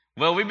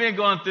Well, we've been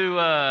going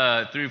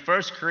through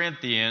First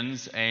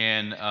Corinthians,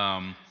 and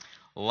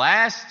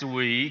last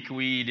week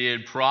we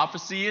did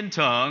prophecy in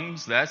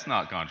tongues. That's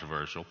not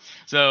controversial.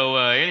 So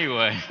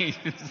anyway,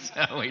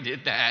 so we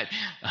did that.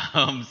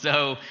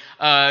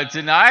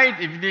 Tonight,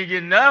 if you didn't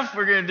get enough,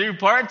 we're going to do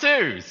part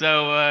two.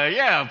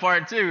 So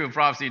part two of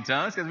prophecy in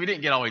tongues, because we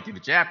didn't get all the way through the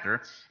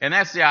chapter, and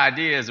that's the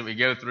idea, is that we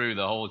go through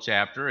the whole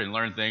chapter and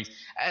learn things.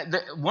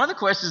 One of the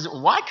questions is,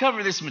 why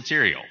cover this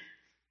material?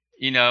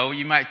 You know,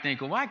 you might think,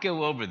 well, why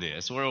go over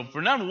this? Well,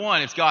 for number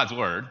one, it's God's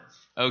Word.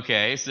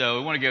 Okay, so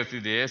we want to go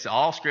through this.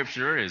 All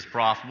Scripture is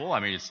profitable.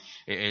 I mean,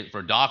 it's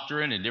for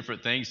doctrine and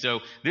different things. So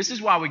this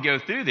is why we go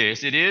through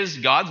this. It is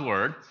God's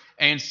Word.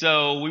 And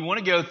so we want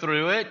to go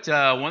through it.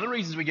 One of the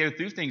reasons we go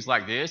through things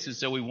like this is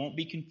so we won't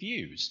be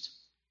confused.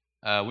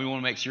 We want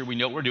to make sure we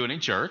know what we're doing in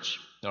church.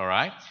 All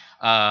right.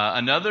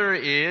 Another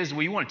is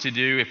we want to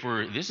do,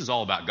 this is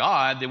all about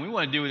God, then we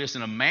want to do this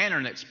in a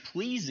manner that's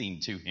pleasing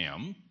to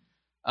Him.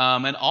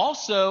 And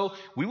also,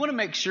 we want to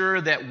make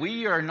sure that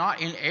we are not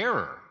in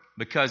error,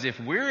 because if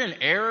we're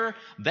in error,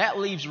 that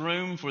leaves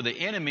room for the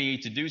enemy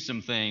to do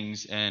some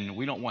things, and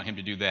we don't want him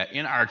to do that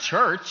in our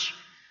church.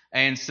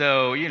 And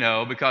so,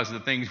 because of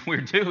the things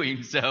we're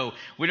doing, so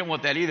we don't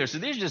want that either. So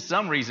there's just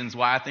some reasons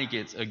why I think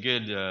it's a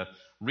good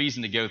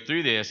reason to go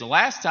through this. The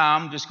last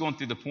time, just going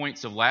through the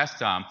points of last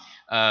time,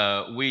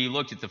 we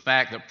looked at the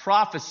fact that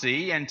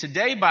prophecy, and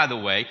today, by the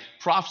way,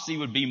 prophecy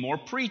would be more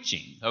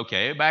preaching.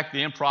 Okay, back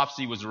then,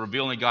 prophecy was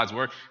revealing God's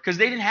Word, because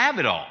they didn't have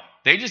it all.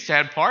 They just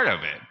had part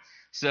of it.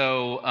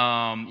 So,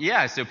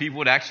 so people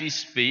would actually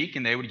speak,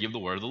 and they would give the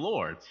word of the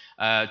Lord.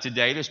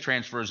 Today, this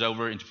transfers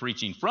over into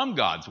preaching from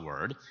God's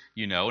Word,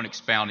 and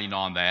expounding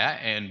on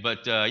that.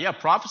 But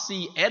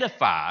prophecy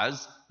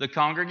edifies the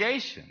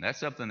congregation. That's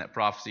something that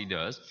prophecy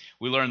does.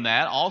 We learned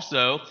that.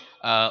 Also,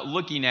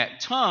 looking at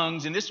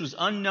tongues, and this was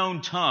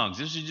unknown tongues.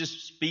 This was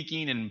just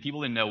speaking, and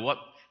people didn't know what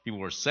people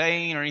were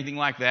saying or anything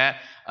like that.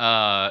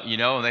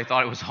 And they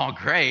thought it was all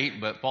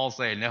great, but Paul's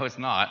saying, no, it's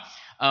not.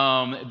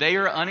 They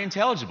are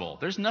unintelligible.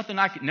 There's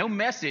no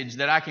message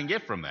that I can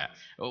get from that.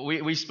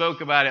 We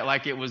spoke about it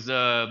like it was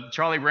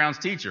Charlie Brown's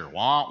teacher.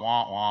 Wah,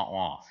 wah, wah,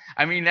 wah.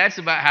 I mean, that's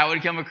about how it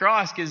would come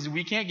across, because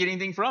we can't get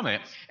anything from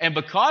it. And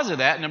because of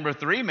that, number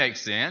 3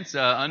 makes sense.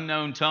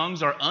 Unknown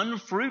tongues are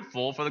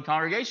unfruitful for the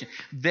congregation.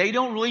 They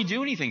don't really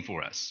do anything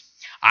for us.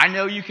 I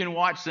know you can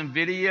watch some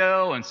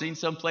video and see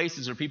some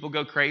places where people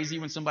go crazy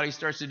when somebody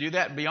starts to do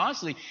that. And be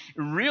honestly,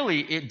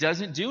 really, it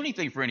doesn't do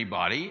anything for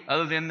anybody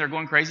other than they're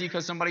going crazy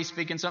because somebody's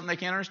speaking something they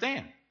can't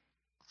understand.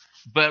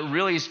 But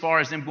really, as far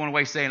as them going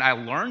away saying, I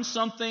learned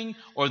something,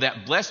 or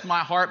that blessed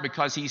my heart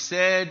because he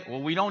said,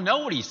 well, we don't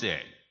know what he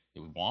said. It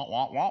was wah,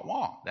 wah, wah,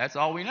 wah. That's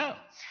all we know.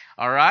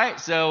 All right?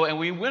 So, and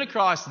we went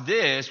across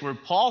this where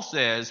Paul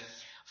says,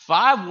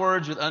 5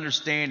 words with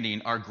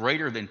understanding are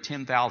greater than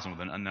 10,000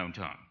 with an unknown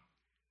tongue.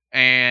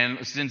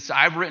 And since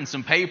I've written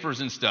some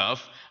papers and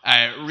stuff,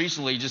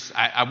 recently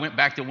I went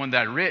back to one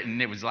that I'd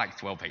written. It was like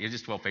 12 pages,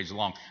 just 12 pages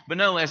long. But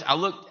nonetheless, I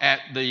looked at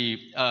the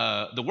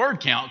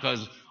word count,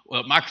 because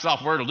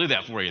Microsoft Word will do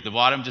that for you at the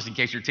bottom, just in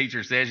case your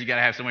teacher says you got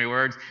to have so many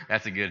words.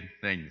 That's a good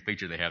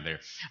feature they have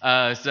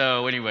there.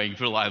 So anyway, you can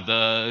put a lot of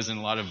thes and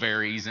a lot of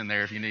veries in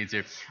there if you need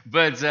to.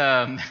 But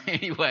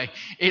anyway,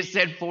 it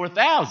said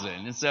 4,000.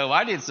 And so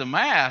I did some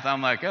math.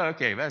 I'm like, oh,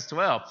 okay, that's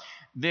 12.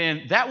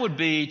 Then that would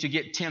be, to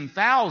get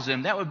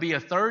 10,000, that would be a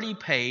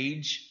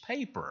 30-page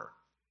paper.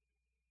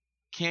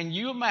 Can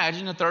you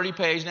imagine a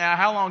 30-page? Now,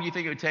 how long do you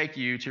think it would take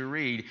you to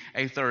read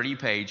a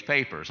 30-page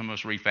paper? Some of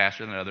us read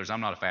faster than others.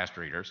 I'm not a fast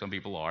reader. Some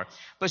people are.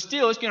 But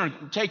still, it's going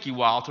to take you a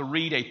while to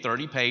read a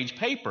 30-page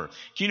paper.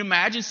 Can you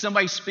imagine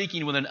somebody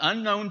speaking with an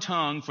unknown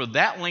tongue for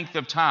that length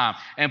of time?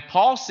 And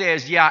Paul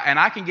says, and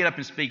I can get up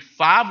and speak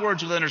 5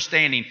 words with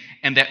understanding,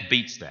 and that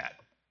beats that.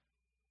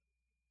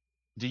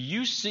 Do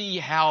you see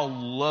how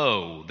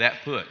low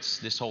that puts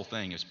this whole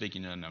thing of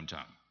speaking in an unknown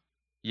tongue?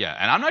 Yeah,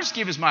 and I'm not just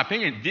giving my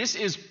opinion. This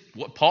is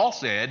what Paul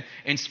said,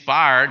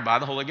 inspired by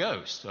the Holy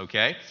Ghost,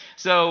 okay?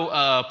 So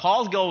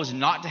Paul's goal is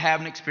not to have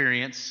an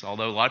experience,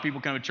 although a lot of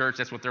people come to church,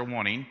 that's what they're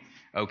wanting,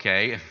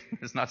 okay?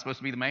 It's not supposed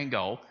to be the main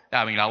goal.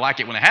 I mean, I like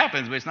it when it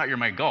happens, but it's not your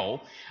main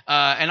goal.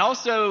 And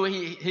also,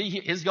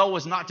 his goal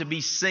was not to be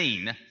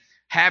seen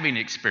having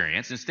an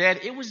experience.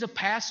 Instead, it was to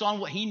pass on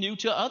what he knew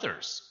to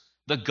others.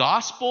 The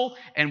gospel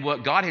and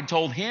what God had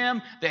told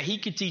him that he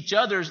could teach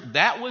others,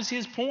 that was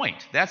his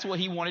point. That's what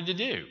he wanted to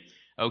do,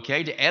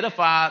 okay, to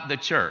edify the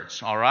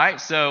church, all right?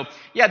 So,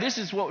 this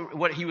is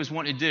what he was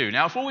wanting to do.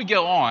 Now, before we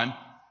go on,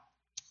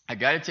 I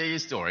got to tell you a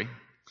story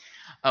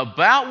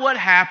about what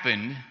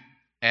happened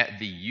at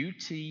the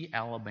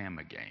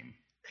UT-Alabama game.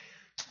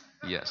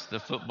 Yes, the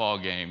football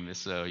game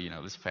this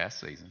past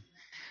season.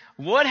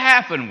 What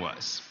happened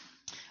was,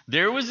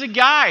 there was a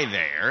guy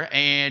there,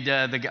 and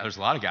there's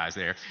a lot of guys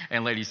there,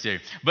 and ladies too.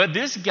 But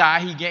this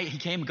guy, he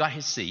came and got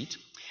his seat,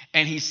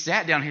 and he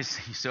sat down. He's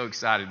so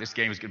excited. This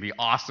game is going to be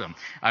awesome.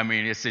 I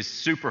mean, it's a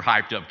super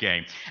hyped up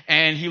game.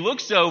 And he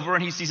looks over,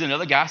 and he sees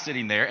another guy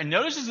sitting there, and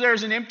notices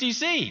there's an empty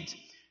seat.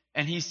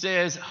 And he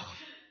says,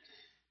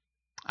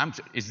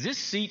 is this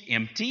seat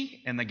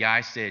empty? And the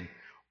guy said,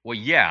 Well,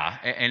 yeah,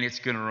 and it's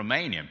going to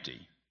remain empty.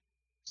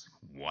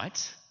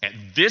 What? At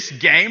this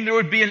game, there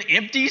would be an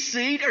empty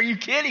seat? Are you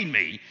kidding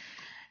me?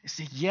 He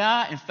said,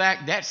 yeah, in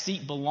fact, that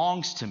seat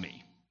belongs to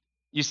me.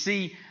 You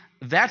see,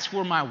 that's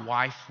where my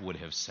wife would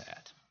have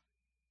sat,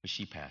 but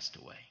she passed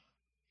away.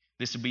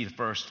 This would be the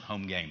first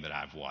home game that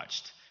I've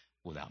watched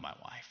without my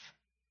wife.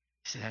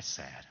 He said, that's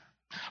sad.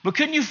 But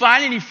couldn't you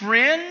find any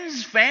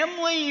friends,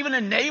 family, even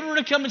a neighbor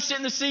to come and sit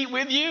in the seat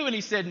with you? And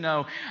he said,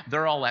 no,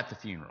 they're all at the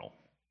funeral.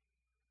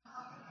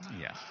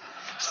 Yeah.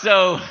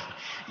 So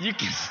you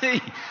can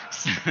see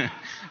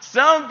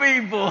some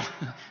people,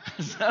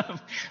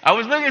 I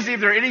was looking to see if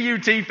there are any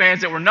UT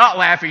fans that were not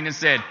laughing and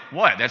said,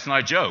 what? That's not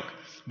a joke.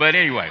 But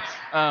anyway,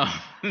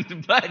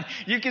 but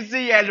you can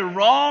see he had the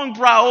wrong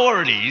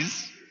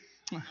priorities.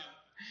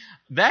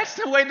 That's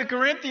the way the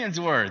Corinthians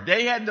were.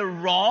 They had the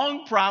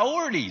wrong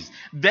priorities.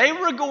 They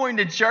were going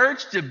to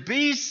church to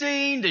be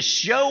seen, to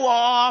show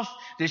off,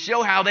 to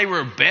show how they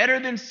were better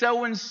than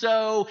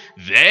so-and-so.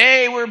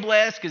 They were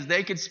blessed because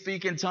they could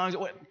speak in tongues.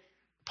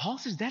 Paul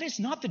says that is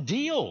not the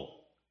deal.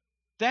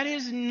 That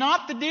is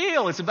not the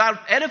deal. It's about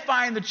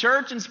edifying the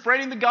church and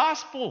spreading the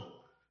gospel.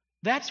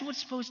 That's what's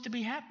supposed to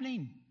be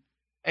happening.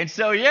 And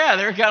so, yeah,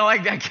 they're kind of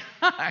like that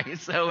guy.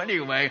 So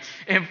anyway,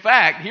 in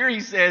fact, here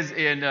he says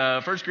in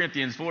 1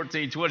 Corinthians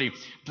 14:20,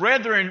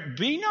 brethren,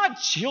 be not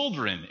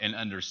children in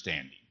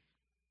understanding.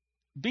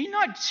 Be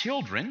not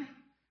children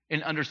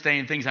in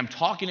understanding things I'm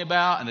talking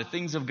about and the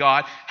things of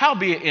God.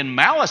 Howbeit in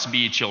malice be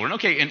ye children.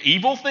 Okay, in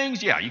evil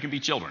things, yeah, you can be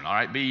children, all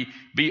right? Be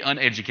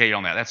uneducated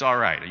on that. That's all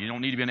right. You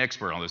don't need to be an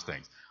expert on those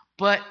things.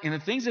 But in the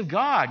things of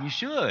God, you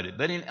should.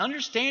 But in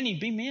understanding,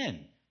 be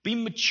men. Be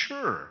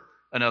mature.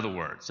 In other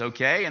words,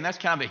 okay? And that's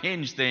kind of a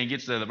hinge thing,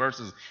 gets to the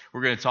verses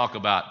we're going to talk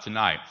about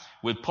tonight.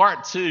 With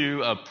part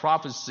 2 of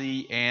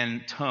prophecy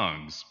and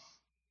tongues.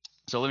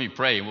 So let me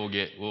pray and we'll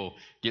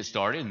get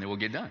started and then we'll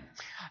get done.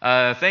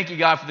 Thank you,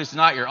 God, for this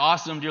night. You're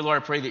awesome. Dear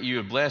Lord, I pray that you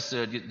would bless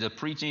the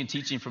preaching and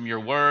teaching from your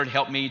word.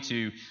 Help me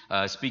to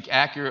speak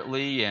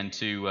accurately and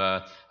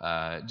to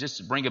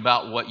just bring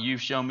about what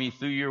you've shown me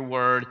through your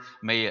word.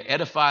 May it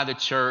edify the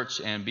church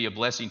and be a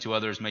blessing to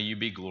others. May you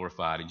be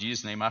glorified. In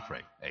Jesus' name I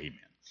pray.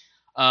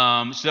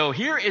 Amen. So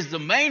here is the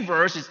main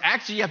verse. It's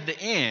actually at the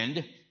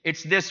end.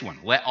 It's this one.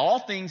 Let all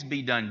things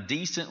be done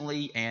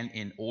decently and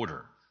in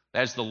order.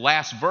 That's the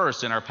last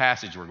verse in our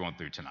passage we're going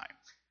through tonight.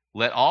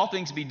 Let all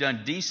things be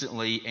done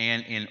decently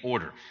and in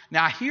order.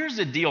 Now, here's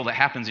the deal that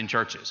happens in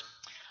churches.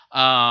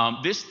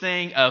 This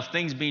thing of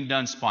things being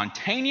done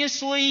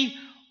spontaneously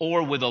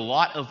or with a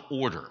lot of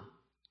order.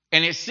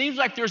 And it seems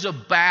like there's a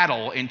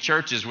battle in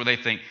churches where they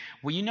think,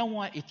 well, you know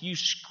what? If you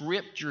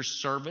script your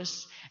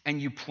service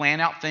and you plan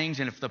out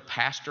things, and if the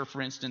pastor,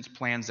 for instance,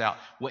 plans out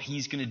what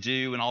he's going to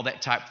do and all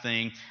that type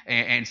thing,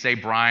 and say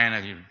Brian,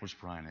 where's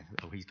Brian?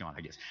 Oh, he's gone,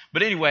 I guess.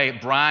 But anyway,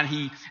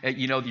 Brian,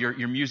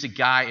 your music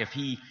guy, if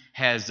he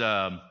has...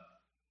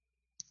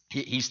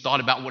 He's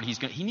thought about what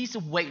he needs to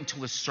wait until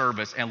the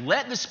service and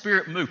let the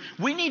Spirit move.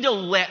 We need to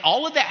let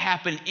all of that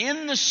happen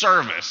in the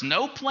service.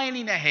 No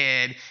planning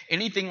ahead,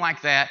 anything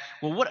like that.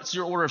 Well, what's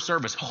your order of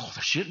service? Oh,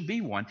 there shouldn't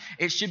be one.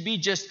 It should be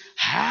just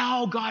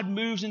how God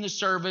moves in the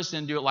service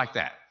and do it like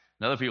that.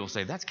 And other people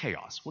say, that's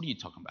chaos. What are you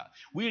talking about?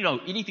 We don't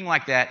know anything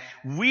like that.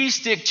 We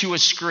stick to a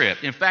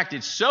script. In fact,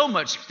 it's so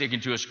much sticking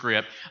to a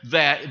script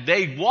that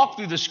they walk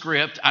through the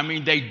script. I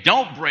mean, they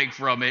don't break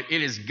from it.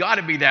 It has got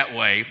to be that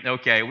way.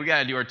 Okay, we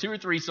got to do our 2 or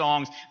 3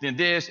 songs, then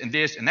this, and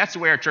that's the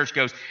way our church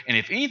goes. And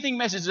if anything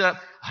messes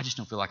up, I just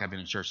don't feel like I've been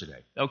in church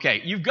today.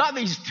 Okay, you've got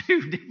these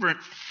 2 different,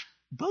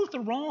 both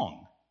are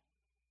wrong.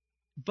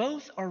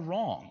 Both are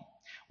wrong.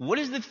 What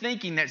is the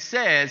thinking that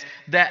says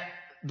that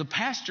the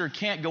pastor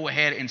can't go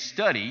ahead and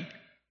study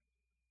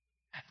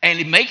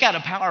and make out a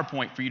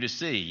PowerPoint for you to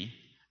see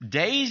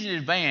days in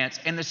advance,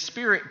 and the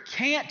Spirit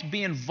can't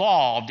be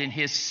involved in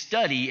his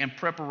study and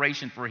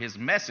preparation for his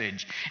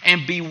message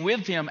and be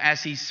with him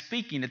as he's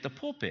speaking at the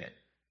pulpit?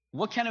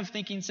 What kind of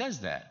thinking says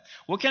that?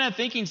 What kind of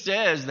thinking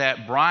says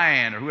that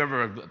Brian or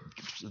whoever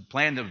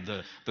planned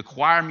the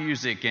choir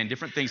music and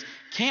different things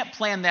can't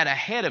plan that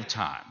ahead of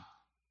time?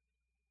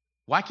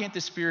 Why can't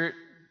the Spirit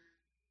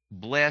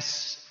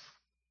bless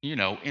in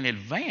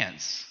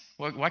advance?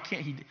 Why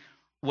can't he?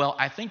 Well,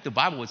 I think the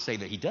Bible would say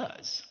that he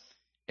does.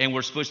 And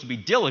we're supposed to be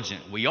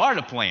diligent. We are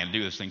to plan to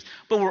do those things.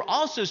 But we're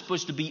also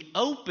supposed to be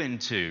open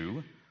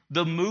to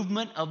the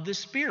movement of the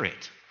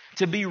Spirit,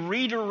 to be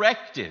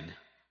redirected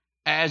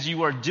as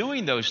you are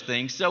doing those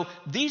things. So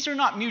these are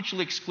not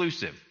mutually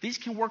exclusive. These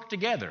can work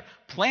together.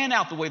 Plan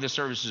out the way the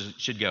services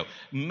should go.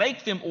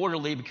 Make them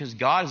orderly because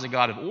God is a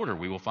God of order,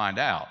 we will find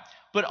out.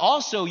 But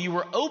also you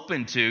are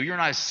open to, you're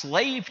not a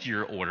slave to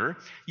your order.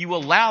 You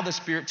allow the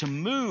Spirit to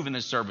move in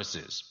the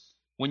services.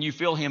 When you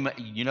feel him,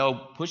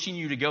 pushing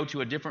you to go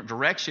to a different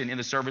direction in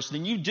the service,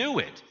 then you do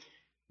it.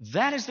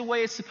 That is the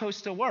way it's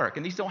supposed to work.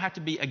 And these don't have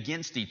to be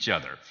against each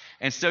other.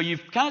 And so you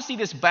kind of see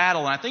this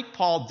battle, and I think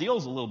Paul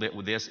deals a little bit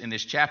with this in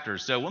this chapter.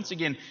 So once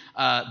again,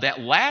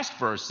 that last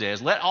verse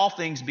says, let all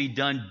things be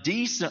done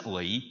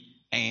decently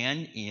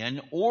and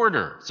in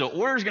order. So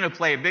order is going to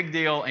play a big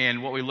deal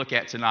in what we look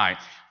at tonight.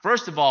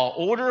 First of all,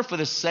 order for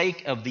the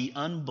sake of the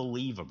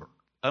unbeliever.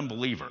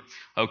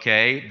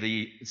 Okay,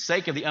 the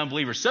sake of the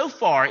unbeliever. So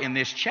far in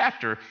this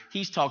chapter,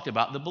 he's talked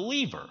about the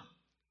believer.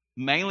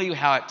 Mainly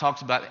how it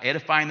talks about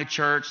edifying the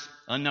church.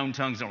 Unknown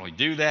tongues don't really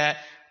do that.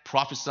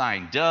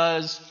 Prophesying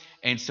does.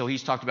 And so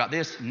he's talked about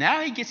this.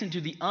 Now he gets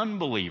into the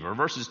unbeliever.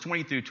 Verses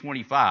 20 through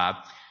 25.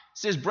 It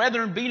says,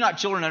 Brethren, be not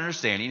children in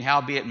understanding,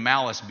 howbeit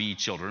malice be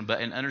children,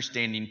 but in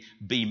understanding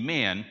be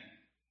men.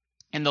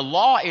 In the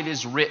law it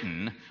is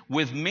written,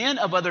 with men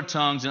of other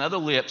tongues and other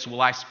lips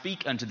will I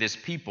speak unto this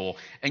people,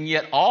 and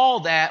yet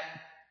all that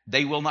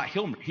they will not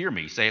hear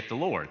me, saith the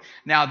Lord.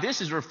 Now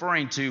this is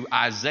referring to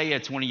Isaiah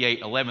 28,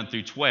 11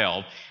 through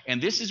 12,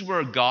 and this is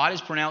where God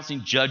is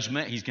pronouncing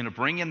judgment. He's going to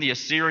bring in the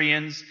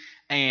Assyrians,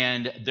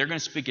 and they're going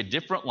to speak a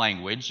different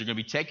language. They're going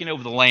to be taking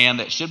over the land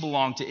that should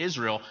belong to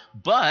Israel,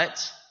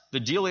 but the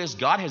deal is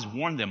God has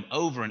warned them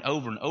over and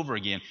over and over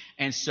again.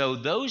 And so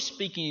those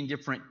speaking in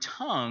different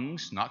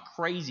tongues, not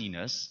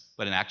craziness,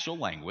 but an actual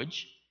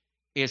language,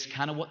 is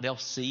kind of what they'll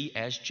see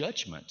as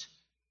judgment.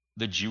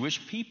 The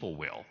Jewish people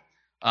will.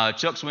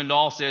 Chuck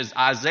Swindoll says,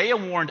 Isaiah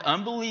warned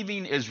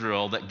unbelieving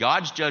Israel that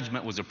God's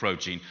judgment was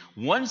approaching.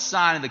 One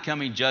sign of the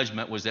coming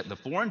judgment was that the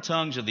foreign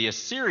tongues of the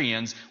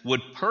Assyrians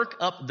would perk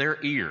up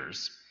their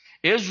ears.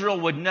 Israel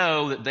would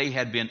know that they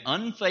had been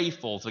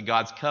unfaithful to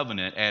God's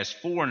covenant as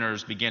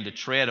foreigners began to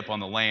tread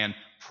upon the land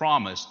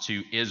promised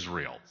to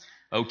Israel.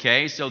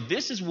 Okay, so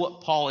this is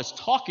what Paul is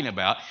talking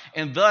about.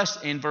 And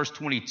thus, in verse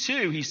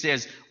 22, he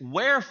says,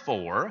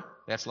 Wherefore,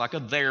 that's like a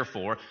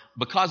therefore,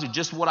 because of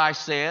just what I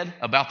said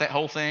about that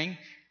whole thing,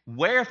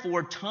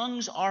 wherefore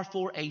tongues are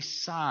for a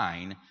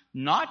sign,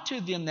 not to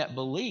them that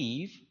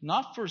believe,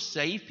 not for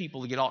saved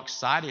people to get all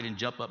excited and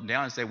jump up and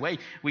down and say, wait,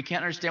 we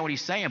can't understand what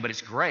he's saying, but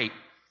it's great.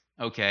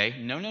 Okay,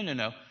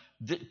 no.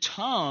 The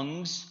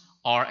tongues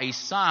are a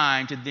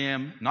sign to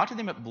them, not to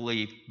them that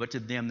believe, but to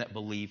them that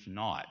believe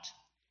not.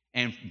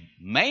 And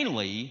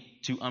mainly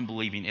to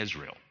unbelieving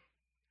Israel.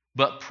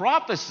 But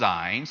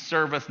prophesying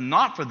serveth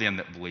not for them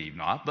that believe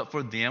not, but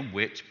for them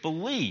which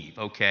believe.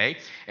 Okay?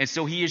 And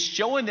so he is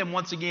showing them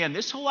once again,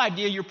 this whole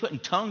idea you're putting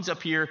tongues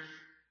up here,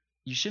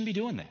 you shouldn't be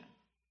doing that.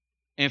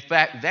 In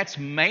fact, that's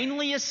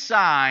mainly a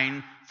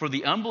sign for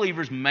the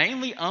unbelievers,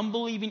 mainly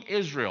unbelieving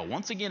Israel.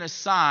 Once again, a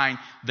sign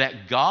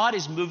that God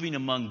is moving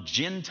among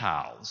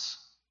Gentiles.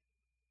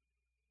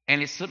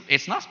 And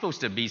it's not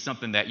supposed to be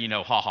something that,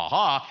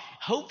 ha.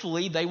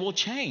 Hopefully they will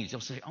change. They'll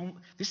say, oh,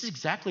 this is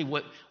exactly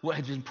what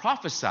has been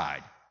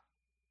prophesied.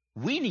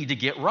 We need to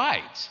get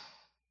right.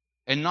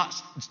 And not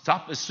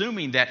stop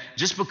assuming that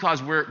just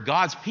because we're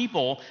God's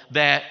people,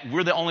 that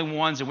we're the only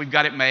ones and we've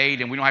got it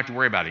made and we don't have to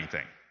worry about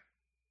anything.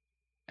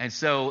 And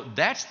so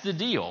that's the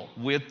deal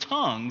with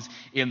tongues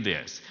in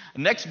this.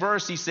 Next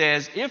verse he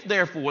says, If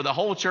therefore the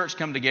whole church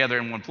come together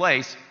in one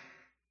place,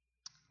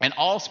 and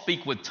all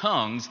speak with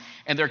tongues,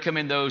 and there come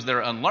in those that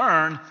are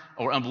unlearned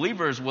or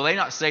unbelievers, will they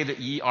not say that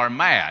ye are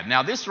mad?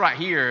 Now this right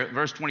here,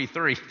 verse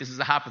 23, this is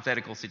a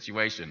hypothetical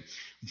situation.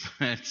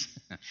 But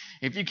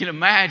if you can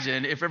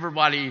imagine, if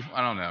everybody,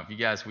 I don't know, if you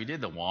guys, we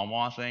did the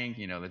wah-wah thing,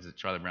 that's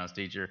Charlie Brown's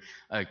teacher.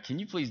 Can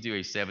you please do a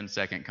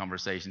 7-second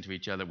conversation to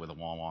each other with the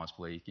wah-wahs,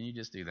 please? Can you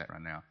just do that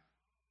right now?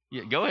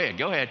 Yeah, go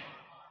ahead.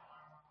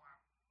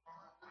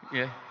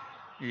 Yeah,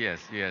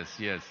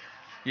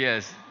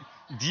 yes.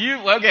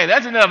 Okay,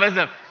 that's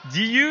enough.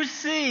 Do you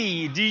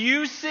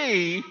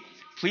see,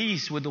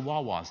 please, with the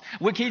wah-wahs,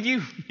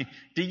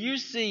 do you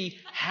see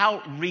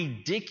how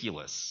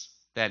ridiculous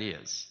that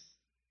is?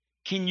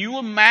 Can you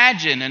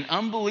imagine an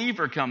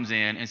unbeliever comes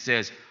in and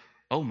says,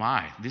 oh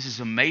my, this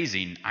is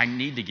amazing, I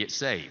need to get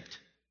saved?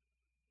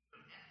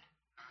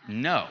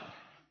 No.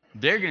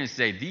 They're going to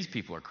say, these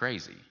people are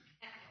crazy.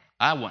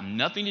 I want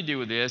nothing to do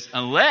with this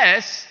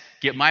unless...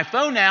 Get my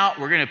phone out.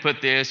 We're going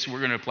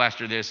to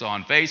plaster this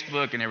on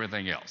Facebook and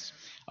everything else.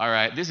 All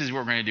right, this is what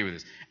we're going to do with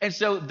this. And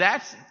so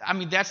that's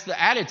the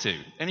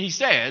attitude. And he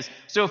says,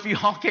 so if you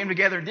all came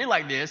together and did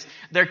like this,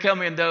 there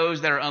come in those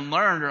that are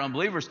unlearned or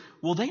unbelievers.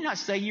 Will they not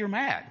say you're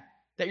mad,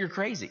 that you're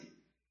crazy?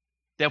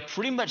 They'll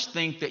pretty much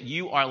think that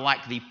you are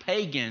like the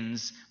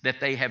pagans that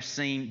they have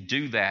seen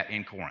do that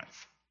in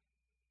Corinth.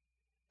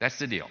 That's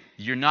the deal.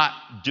 You're not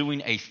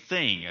doing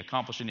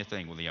accomplishing a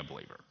thing with the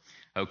unbeliever.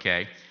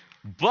 Okay?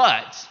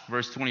 But,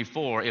 verse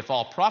 24, if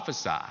all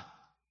prophesy,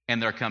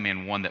 and there come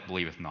in one that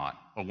believeth not,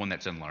 or one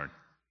that's unlearned,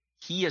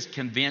 he is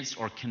convinced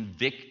or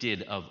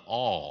convicted of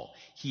all.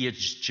 He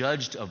is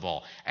judged of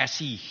all. As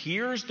he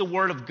hears the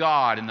word of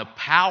God and the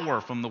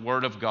power from the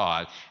word of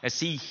God, as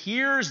he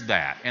hears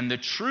that and the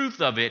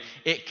truth of it,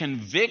 it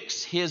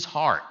convicts his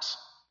heart.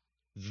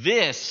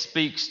 This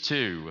speaks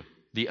to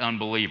the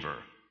unbeliever.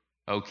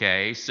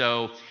 Okay,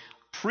 so...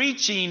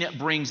 preaching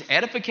brings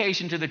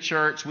edification to the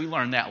church. We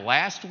learned that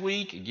last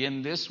week,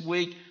 again this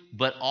week,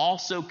 but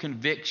also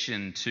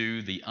conviction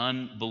to the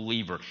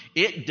unbeliever.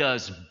 It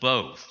does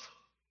both.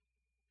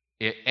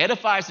 It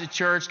edifies the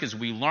church because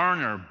we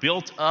learn and are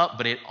built up,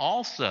 but it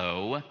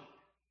also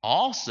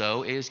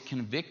also is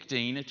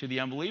convicting to the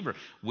unbeliever.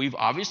 We've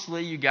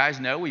obviously, you guys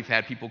know, we've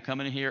had people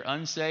come in here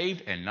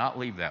unsaved and not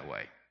leave that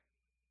way.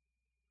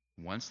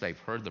 Once they've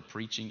heard the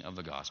preaching of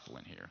the gospel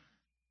in here,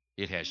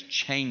 it has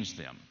changed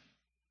them.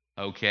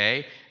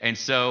 Okay? And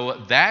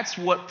so that's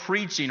what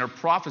preaching or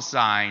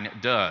prophesying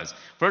does.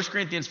 1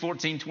 Corinthians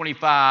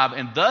 14:25,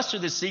 and thus are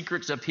the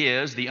secrets of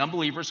his, the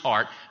unbeliever's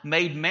heart,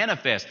 made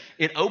manifest.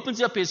 It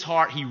opens up his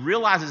heart. He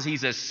realizes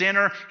he's a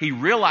sinner. He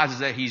realizes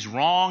that he's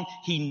wrong.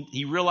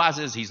 He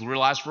realizes, he's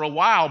realized for a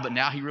while, but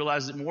now he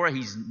realizes it more.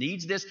 He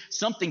needs this.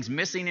 Something's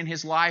missing in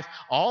his life.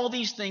 All of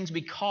these things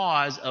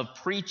because of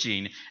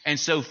preaching. And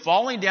so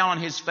falling down on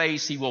his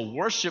face, he will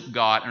worship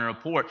God and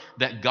report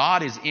that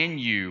God is in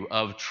you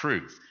of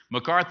truth.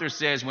 MacArthur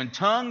says, when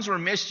tongues were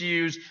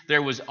misused,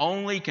 there was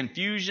only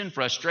confusion,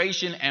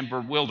 frustration, and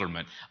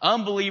bewilderment.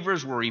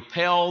 Unbelievers were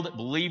repelled,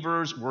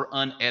 believers were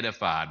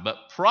unedified.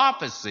 But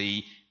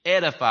prophecy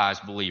edifies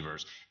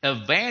believers,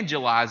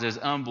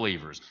 evangelizes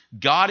unbelievers.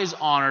 God is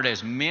honored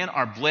as men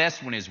are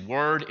blessed when his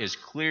word is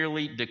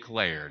clearly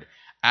declared.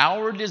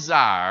 Our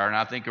desire, and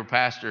I think our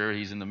pastor,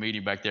 he's in the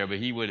meeting back there, but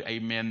he would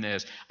amen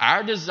this.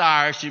 Our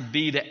desire should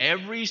be that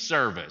every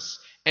service,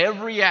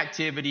 every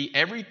activity,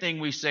 everything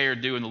we say or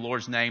do in the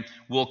Lord's name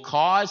will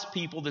cause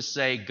people to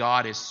say,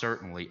 God is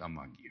certainly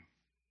among you.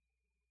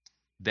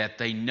 That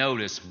they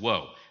notice,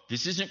 whoa,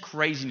 this isn't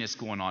craziness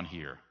going on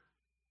here.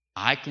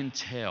 I can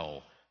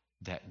tell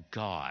that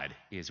God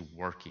is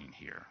working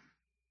here.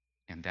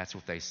 And that's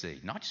what they see.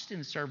 Not just in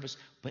the service,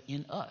 but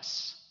in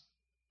us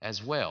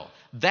as well.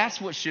 That's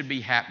what should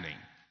be happening.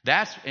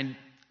 That's an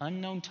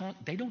unknown tongue.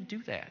 They don't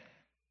do that.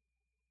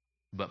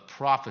 But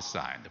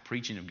prophesying, the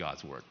preaching of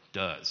God's word,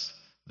 does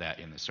that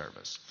in the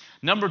service.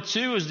 Number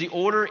 2 is the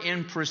order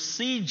and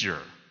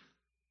procedure.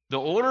 The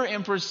order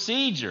and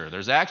procedure.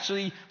 There's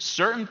actually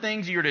certain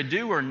things you're to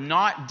do or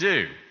not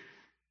do.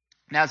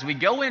 Now, as we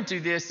go into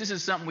this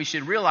is something we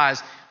should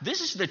realize. This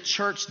is the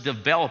church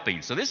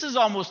developing. So this is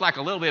almost like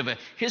a little bit of a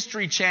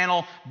history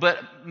channel, but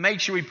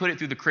make sure we put it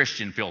through the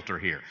Christian filter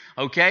here.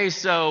 Okay,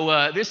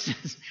 so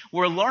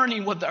we're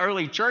learning what the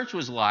early church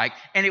was like,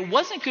 and it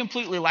wasn't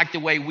completely like the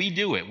way we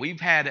do it. We've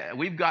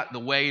got the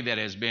way that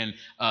has been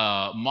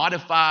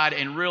modified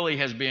and really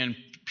has been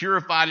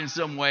purified in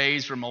some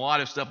ways from a lot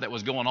of stuff that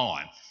was going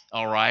on.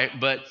 All right,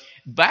 but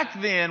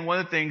back then, one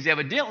of the things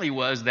evidently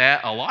was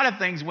that a lot of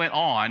things went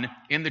on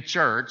in the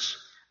church.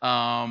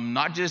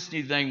 Not just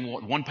anything,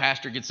 one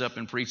pastor gets up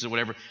and preaches or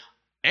whatever.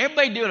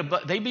 Everybody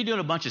they'd be doing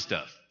a bunch of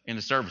stuff in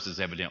the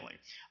services, evidently.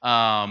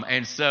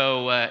 And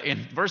so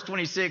in verse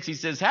 26, he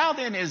says, how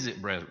then is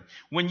it, brethren,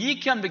 when ye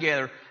come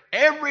together,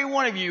 every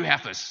one of you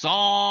hath a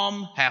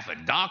psalm, hath a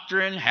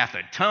doctrine, hath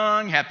a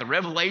tongue, hath a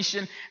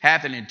revelation,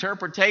 hath an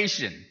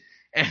interpretation.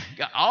 And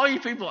all you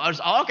people, there's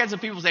all kinds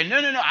of people say, no,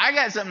 I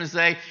got something to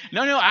say.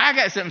 No, I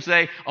got something to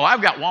say. Oh,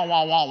 I've got wah,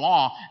 wah, wah,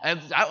 wah.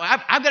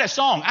 I've got a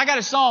song. I got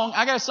a song.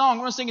 I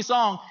want to sing a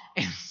song.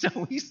 And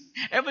so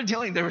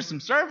evidently there were some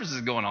services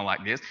going on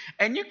like this.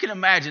 And you can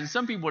imagine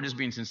some people are just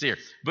being sincere.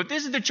 But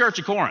this is the church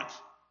of Corinth.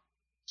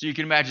 So you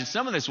can imagine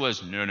some of this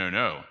was,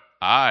 no,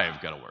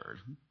 I've got a word.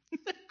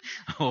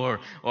 or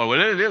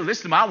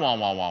listen to my wah,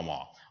 wah, wah,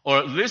 wah.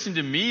 Or listen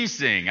to me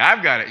sing.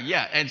 I've got it.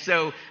 Yeah. And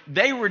so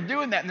they were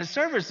doing that in the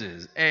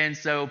services. And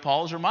so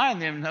Paul's reminding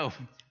them, no,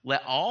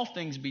 let all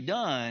things be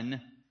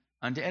done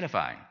unto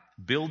edifying.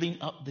 Building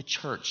up the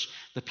church,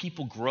 the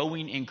people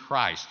growing in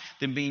Christ,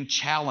 them being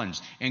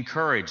challenged,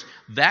 encouraged.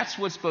 That's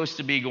what's supposed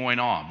to be going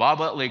on. Bob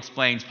Utley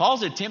explains,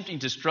 Paul's attempting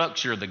to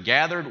structure the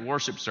gathered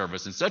worship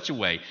service in such a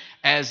way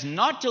as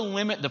not to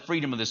limit the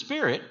freedom of the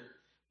Spirit,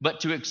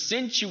 but to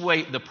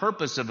accentuate the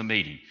purpose of the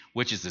meeting,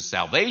 which is the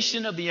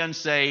salvation of the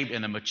unsaved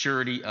and the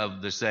maturity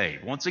of the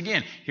saved. Once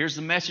again, here's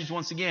the message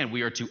once again.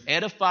 We are to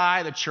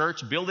edify the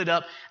church, build it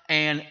up,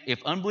 and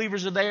if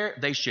unbelievers are there,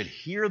 they should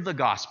hear the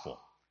gospel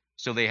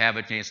so they have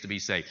a chance to be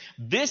saved.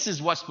 This is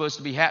what's supposed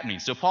to be happening.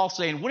 So Paul's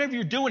saying, whatever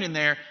you're doing in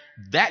there,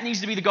 that needs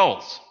to be the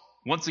goals.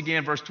 Once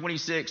again, verse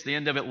 26, the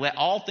end of it, let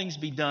all things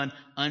be done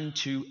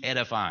unto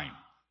edifying.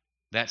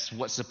 That's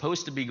what's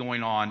supposed to be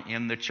going on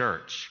in the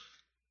church.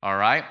 All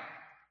right?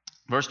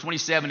 Verse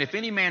 27, if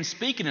any man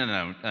speak in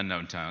an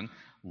unknown tongue,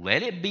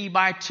 let it be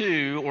by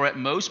 2 or at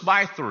most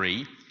by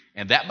 3,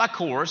 and that by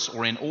course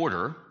or in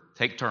order,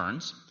 take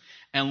turns,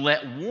 and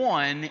let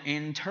one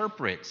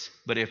interpret.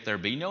 But if there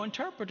be no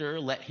interpreter,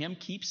 let him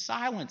keep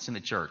silence in the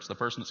church, the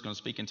person that's going to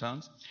speak in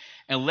tongues,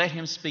 and let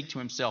him speak to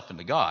himself and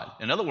to God.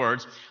 In other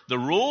words, the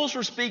rules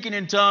for speaking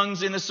in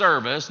tongues in the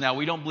service, now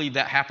we don't believe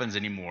that happens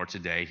anymore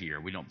today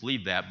here. We don't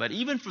believe that. But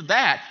even for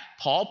that,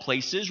 Paul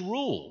places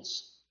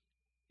rules.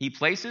 He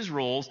places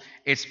rules.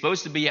 It's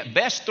supposed to be at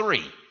best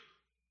 3.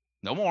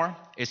 No more.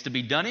 It's to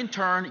be done in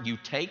turn. You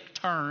take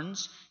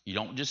turns. You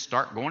don't just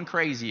start going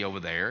crazy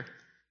over there.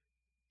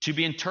 To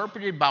be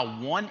interpreted by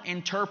one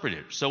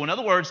interpreter. So in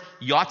other words,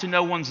 you ought to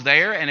know one's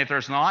there, and if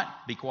there's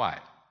not, be quiet.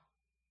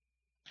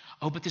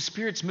 Oh, but the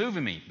Spirit's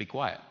moving me. Be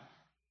quiet.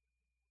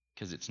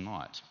 Because it's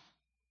not.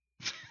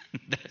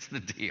 That's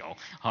the deal.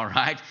 All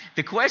right?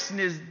 The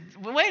question is,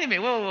 wait a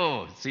minute.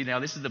 Whoa. See, now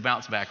this is the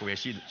bounce back where I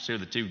show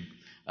the 2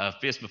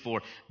 fist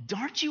before.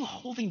 Aren't you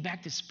holding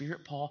back the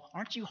Spirit, Paul?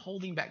 Aren't you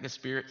holding back the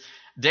Spirit?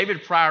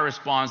 David Pryor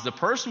responds, the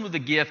person with the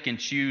gift can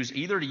choose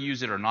either to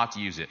use it or not to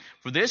use it.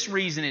 For this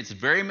reason, it's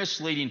very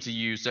misleading to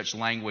use such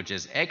language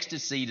as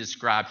ecstasy to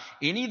describe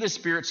any of the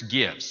Spirit's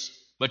gifts,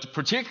 but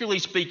particularly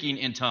speaking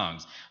in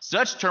tongues.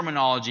 Such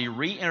terminology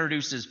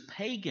reintroduces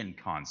pagan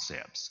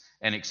concepts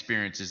and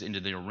experiences into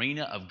the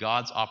arena of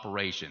God's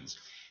operations.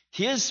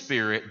 His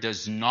Spirit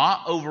does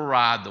not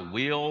override the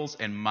wills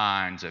and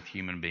minds of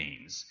human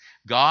beings.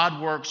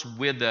 God works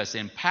with us,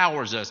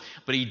 empowers us,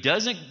 but He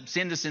doesn't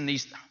send us in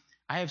these.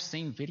 I have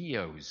seen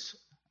videos.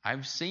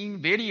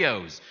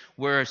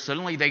 Where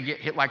suddenly they get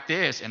hit like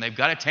this and they've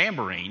got a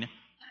tambourine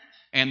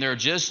and they're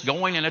just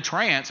going in a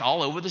trance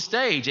all over the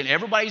stage and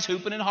everybody's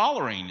hooping and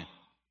hollering.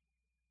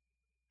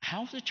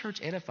 How is the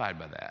church edified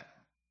by that?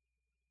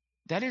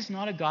 That is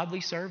not a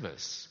godly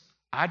service.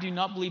 I do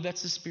not believe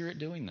that's the Spirit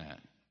doing that.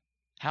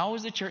 How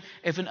is the church,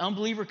 if an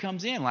unbeliever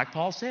comes in, like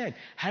Paul said,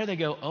 how do they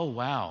go, oh,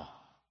 wow,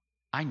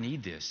 I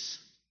need this.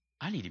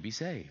 I need to be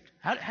saved.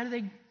 How do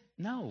they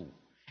know?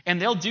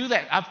 And they'll do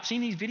that. I've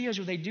seen these videos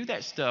where they do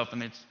that stuff,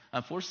 and it's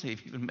unfortunately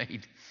they've even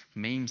made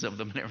memes of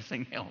them and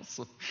everything else.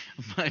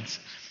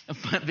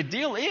 But the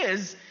deal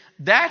is,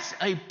 that's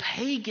a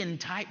pagan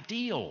type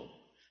deal.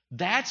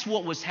 That's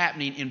what was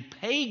happening in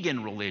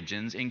pagan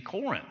religions in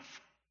Corinth.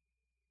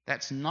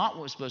 That's not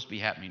what was supposed to be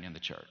happening in the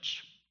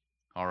church.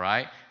 All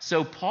right?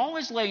 So Paul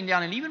is laying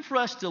down, and even for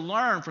us to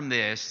learn from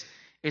this,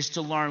 is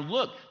to learn,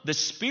 look, the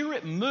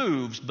Spirit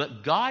moves,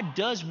 but God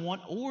does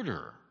want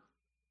order.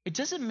 It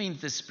doesn't mean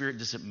that the Spirit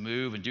doesn't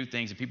move and do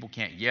things and people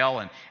can't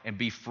yell and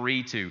be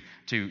free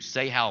to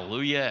say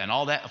hallelujah and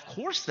all that. Of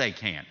course they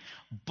can.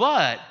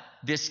 But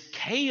this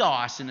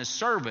chaos in the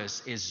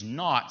service is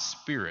not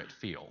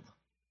Spirit-filled.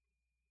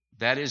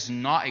 That is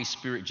not a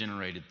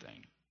Spirit-generated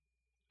thing.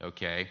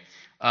 Okay?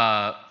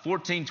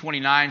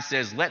 14:29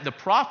 says, let the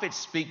prophets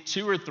speak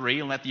 2 or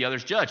 3 and let the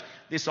others judge.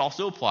 This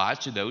also applies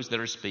to those that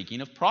are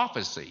speaking of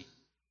prophecy.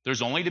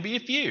 There's only to be a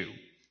few.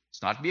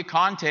 It's not to be a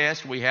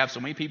contest where we have so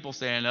many people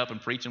standing up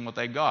and preaching what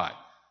they've got.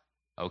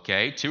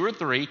 Okay, 2 or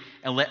 3,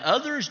 and let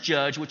others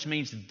judge, which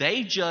means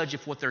they judge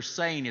if what they're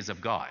saying is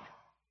of God.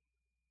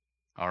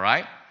 All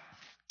right?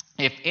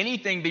 If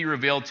anything be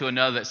revealed to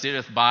another that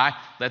sitteth by,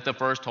 let the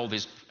first hold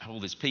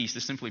his peace.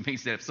 This simply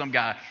means that if some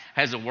guy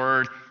has a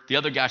word, the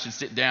other guy should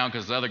sit down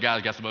because the other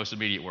guy's got the most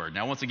immediate word.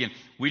 Now, once again,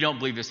 we don't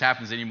believe this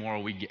happens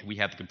anymore. We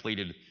have the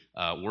completed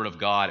Word of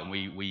God, and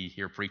we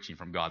hear preaching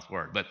from God's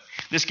Word. But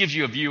this gives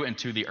you a view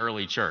into the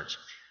early church.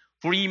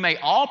 For ye may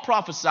all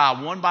prophesy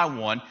one by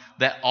one,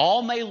 that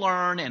all may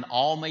learn and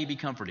all may be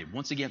comforted.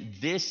 Once again,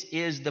 this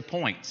is the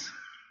point,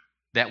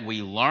 that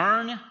we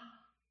learn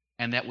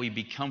and that we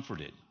be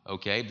comforted.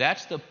 Okay,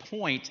 that's the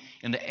point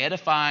in the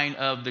edifying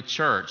of the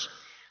church.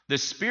 The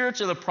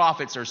spirits of the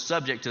prophets are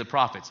subject to the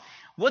prophets.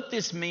 What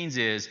this means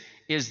is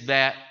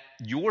that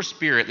your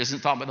spirit, this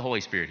isn't talking about the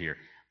Holy Spirit here,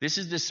 this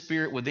is the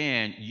spirit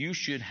within, you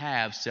should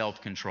have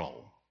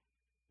self-control.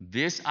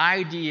 This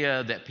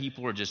idea that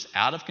people are just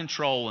out of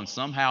control and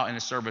somehow in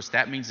a service,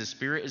 that means the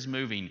Spirit is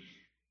moving,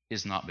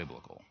 is not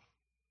biblical.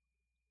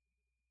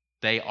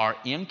 They are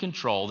in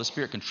control. The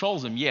Spirit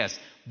controls them, yes,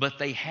 but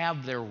they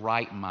have their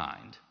right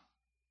mind.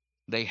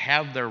 They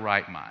have their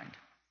right mind.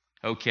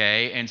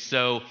 Okay, and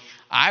so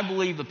I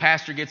believe the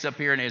pastor gets up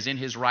here and is in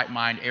his right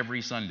mind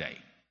every Sunday.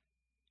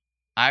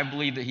 I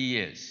believe that he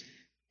is.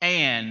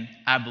 And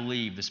I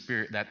believe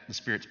that the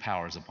Spirit's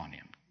power is upon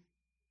him.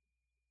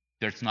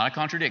 There's not a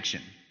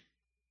contradiction.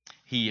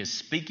 He is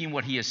speaking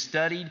what he has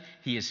studied.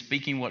 He is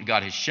speaking what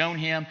God has shown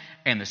him,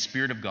 and the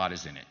Spirit of God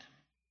is in it.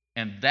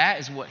 And that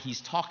is what he's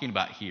talking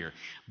about here.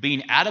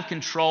 Being out of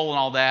control and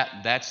all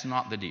that, that's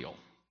not the deal.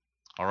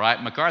 All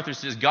right? MacArthur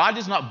says, God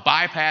does not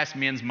bypass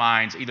men's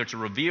minds either to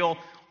reveal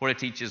or to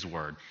teach his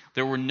word.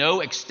 There were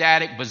no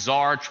ecstatic,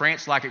 bizarre,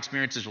 trance-like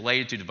experiences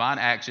related to divine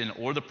action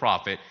or the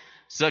prophet,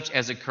 such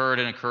as occurred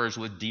and occurs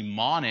with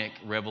demonic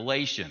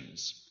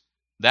revelations.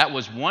 That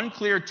was one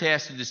clear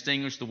test to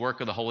distinguish the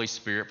work of the Holy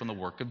Spirit from the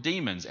work of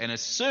demons, and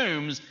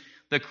assumes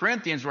the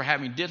Corinthians were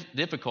having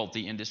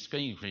difficulty in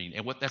distinguishing.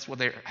 And that's what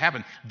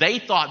happened. They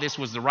thought this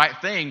was the right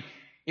thing.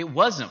 It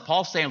wasn't.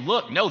 Paul's saying,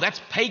 look, no, that's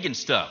pagan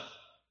stuff.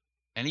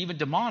 And even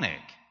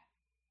demonic.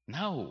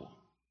 No.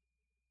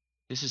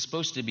 This is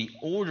supposed to be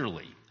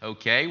orderly.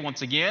 Okay,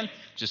 once again,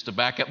 just to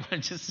back up what I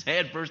just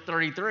said, verse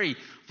 33.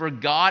 For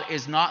God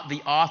is not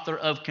the author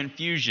of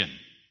confusion,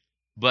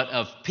 but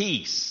of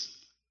peace,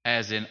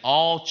 as in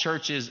all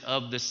churches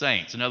of the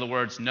saints. In other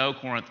words, no,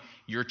 Corinth,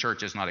 your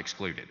church is not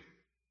excluded.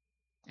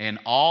 In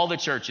all the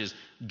churches,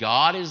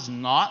 God is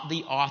not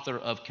the author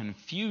of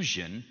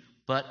confusion,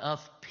 but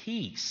of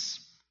peace.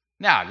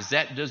 Now,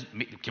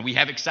 can we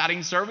have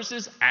exciting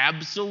services?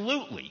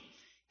 Absolutely.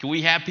 Can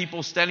we have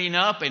people standing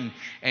up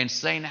and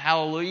saying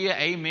hallelujah,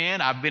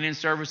 amen? I've been in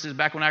services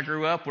back when I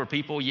grew up where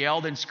people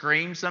yelled and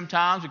screamed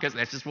sometimes because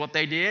that's just what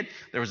they did.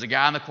 There was a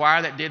guy in the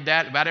choir that did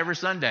that about every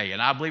Sunday,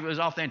 and I believe it was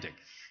authentic.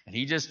 And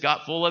he just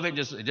got full of it,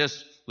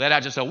 just let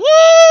out just a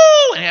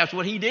woo, and that's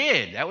what he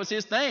did. That was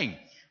his thing.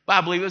 But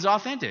I believe it was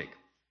authentic.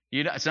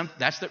 You know,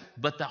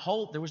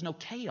 there was no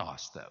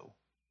chaos though.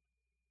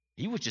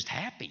 He was just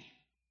happy.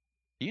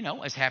 You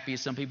know, as happy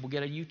as some people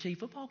get a UT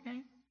football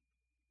game.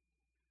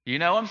 You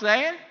know what I'm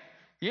saying?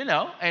 You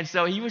know, and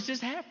so he was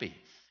just happy.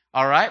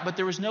 All right, but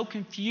there was no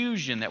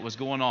confusion that was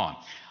going on.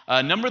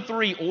 Number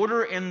 3,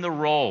 order in the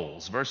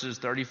roles, verses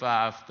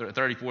 34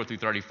 through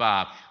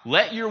 35.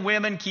 Let your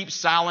women keep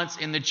silence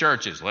in the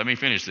churches. Let me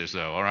finish this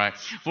though, all right?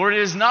 For it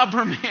is not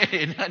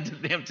permitted unto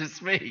them to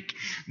speak,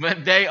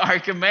 but they are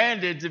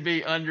commanded to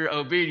be under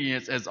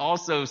obedience, as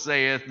also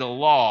saith the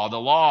law. The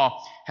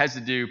law has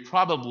to do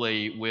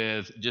probably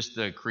with just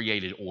the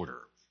created order,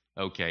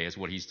 okay, is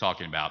what he's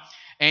talking about.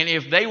 And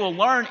if they will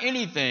learn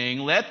anything,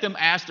 let them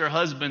ask their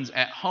husbands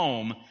at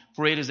home,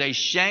 for it is a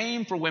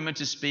shame for women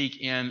to speak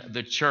in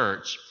the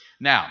church.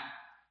 Now,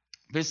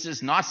 this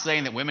is not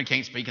saying that women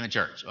can't speak in the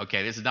church.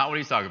 Okay, this is not what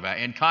he's talking about.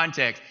 In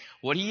context,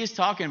 what he is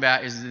talking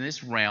about is in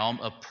this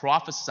realm of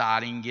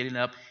prophesying, getting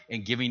up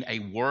and giving a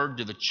word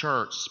to the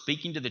church,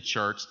 speaking to the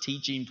church,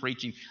 teaching,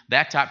 preaching,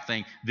 that type of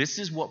thing. This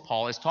is what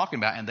Paul is talking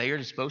about, and they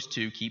are supposed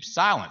to keep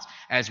silence.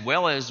 As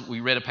well as we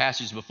read a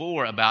passage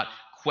before about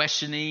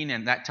questioning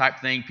and that type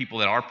of thing, people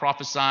that are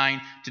prophesying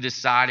to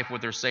decide if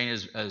what they're saying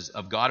is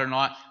of God or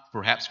not.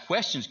 Perhaps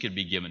questions could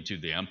be given to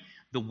them.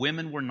 The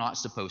women were not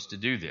supposed to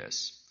do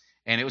this.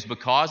 And it was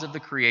because of the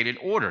created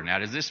order. Now,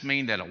 does this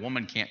mean that a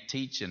woman can't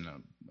teach in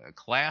a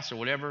class or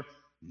whatever?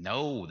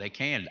 No, they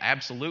can.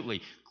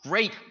 Absolutely.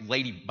 Great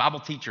lady Bible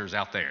teachers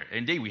out there.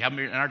 Indeed, we have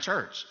them in our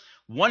church.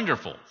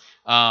 Wonderful.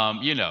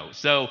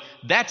 So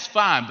that's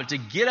fine. But to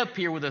get up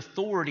here with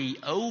authority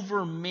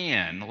over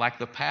men like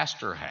the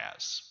pastor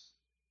has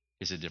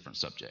is a different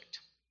subject.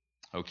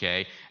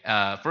 Okay,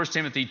 1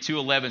 Timothy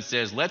 2:11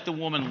 says, let the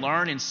woman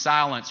learn in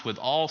silence with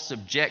all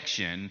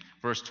subjection.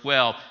 Verse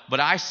 12, but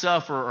I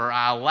suffer or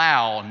I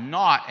allow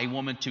not a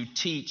woman to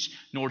teach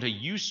nor to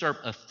usurp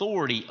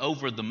authority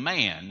over the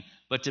man,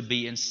 but to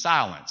be in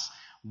silence.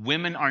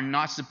 Women are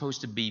not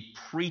supposed to be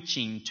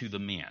preaching to the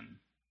men.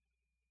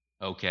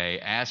 Okay,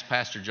 as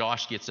Pastor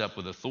Josh gets up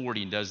with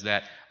authority and does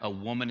that, a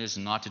woman is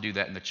not to do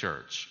that in the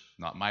church.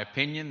 Not my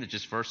opinion, they're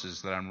just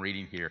verses that I'm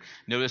reading here.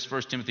 Notice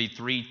 1 Timothy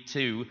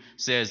 3:2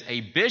 says,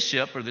 a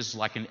bishop, or this is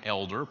like an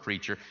elder,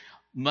 preacher,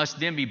 must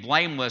then be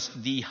blameless,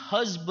 the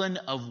husband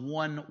of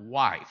one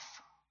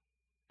wife.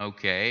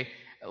 Okay,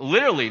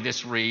 literally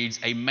this reads,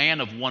 a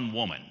man of one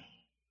woman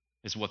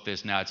is what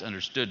this, now it's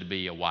understood to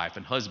be a wife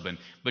and husband.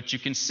 But you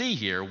can see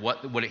here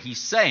what he's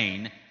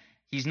saying.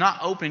 He's not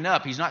opening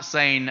up, he's not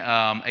saying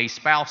a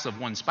spouse of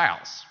one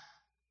spouse.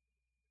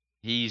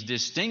 He's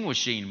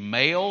distinguishing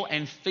male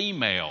and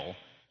female,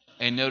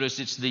 and notice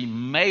it's the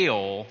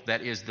male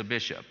that is the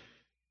bishop,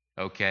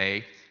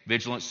 okay?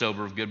 Vigilant,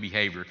 sober, of good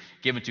behavior,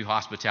 given to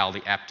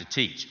hospitality, apt to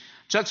teach.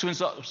 Chuck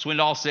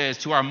Swindoll says,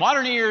 to our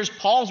modern ears,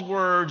 Paul's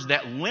words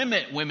that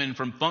limit women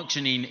from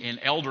functioning in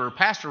elder or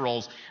pastor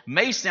roles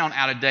may sound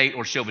out of date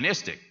or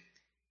chauvinistic.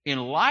 In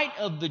light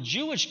of the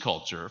Jewish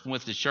culture from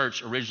which the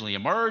church originally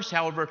emerged,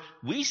 however,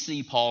 we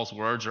see Paul's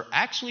words are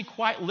actually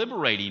quite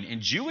liberating.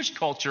 In Jewish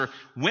culture,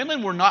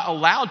 women were not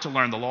allowed to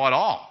learn the law at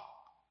all.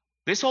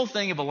 This whole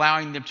thing of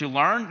allowing them to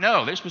learn,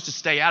 no, they're supposed to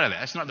stay out of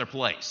that. That's not their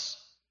place.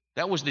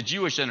 That was the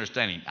Jewish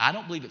understanding. I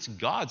don't believe it's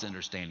God's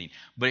understanding,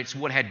 but it's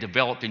what had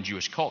developed in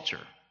Jewish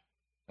culture.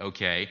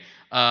 Okay?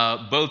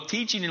 Both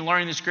teaching and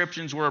learning the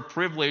scriptures were a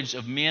privilege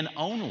of men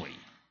only.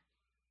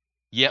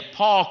 Yet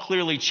Paul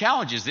clearly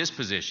challenges this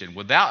position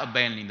without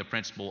abandoning the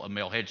principle of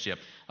male headship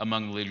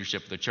among the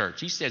leadership of the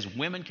church. He says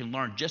women can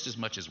learn just as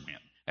much as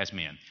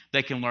men.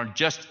 They can learn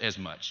just as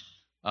much.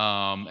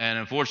 And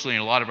unfortunately,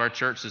 in a lot of our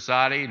church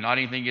society, not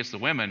anything against the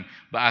women,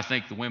 but I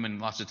think the women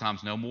lots of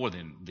times know more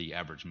than the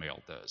average male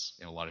does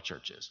in a lot of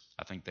churches.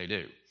 I think they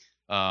do.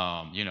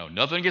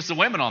 Nothing against the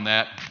women on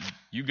that.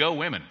 You go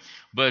women.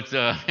 But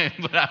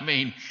I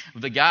mean,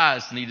 the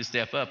guys need to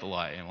step up a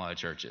lot in a lot of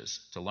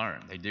churches to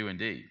learn. They do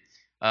indeed.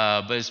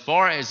 But as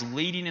far as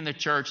leading in the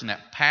church and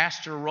that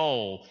pastor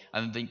role,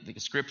 I think the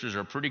scriptures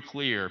are pretty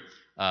clear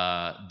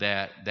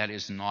that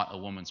is not a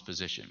woman's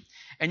position.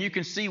 And you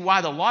can see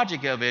why the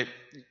logic of it,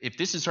 if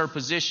this is her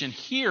position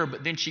here,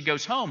 but then she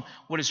goes home,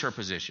 what is her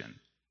position?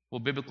 Well,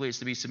 biblically, it's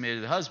to be submitted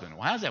to the husband.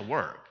 Well, how does that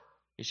work?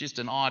 It's just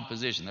an odd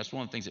position. That's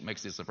one of the things that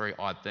makes this a very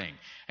odd thing.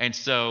 And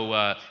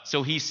so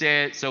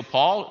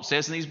Paul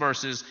says in these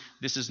verses,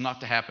 this is not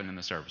to happen in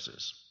the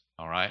services.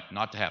 All right,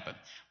 not to happen.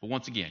 But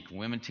once again, can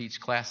women teach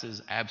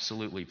classes?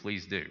 Absolutely,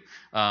 please do.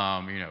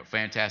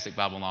 Fantastic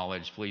Bible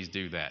knowledge, please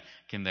do that.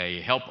 Can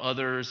they help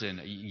others? And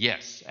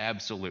yes,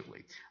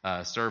 absolutely.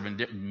 Serve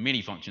in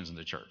many functions in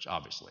the church,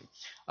 obviously.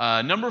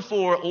 Number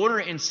 4, order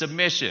and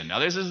submission. Now,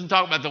 this isn't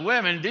talking about the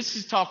women. This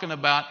is talking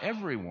about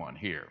everyone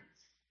here.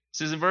 It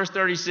says in verse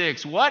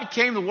 36, what,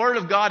 came the word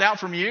of God out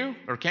from you?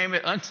 Or came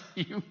it unto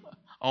you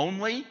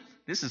only?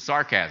 This is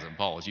sarcasm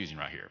Paul is using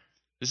right here.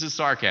 This is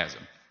sarcasm.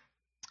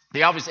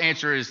 The obvious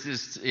answer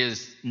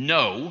is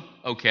no,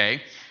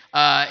 okay?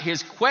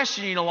 his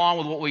questioning, along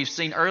with what we've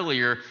seen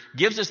earlier,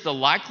 gives us the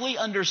likely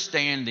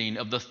understanding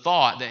of the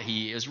thought that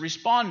he is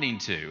responding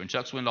to. And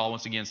Chuck Swindoll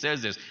once again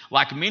says this: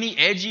 like many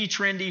edgy,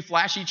 trendy,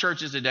 flashy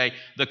churches today,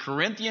 the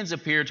Corinthians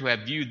appear to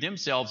have viewed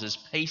themselves as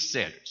pace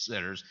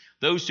setters,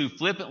 those who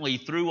flippantly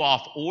threw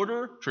off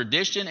order,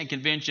 tradition, and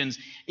conventions,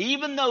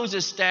 even those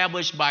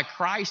established by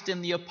Christ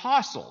and the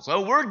apostles.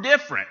 Oh, we're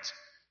different.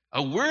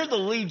 Oh, we're the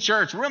lead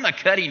church. We're on the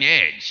cutting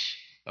edge.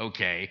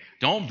 Okay,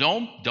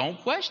 don't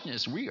question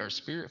us. We are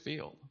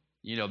spirit-filled.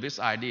 This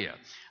idea.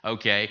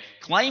 Okay,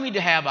 claiming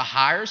to have a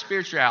higher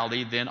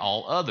spirituality than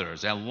all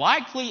others, and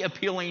likely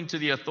appealing to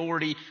the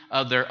authority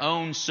of their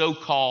own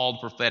so-called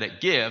prophetic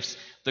gifts,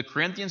 the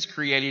Corinthians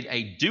created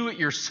a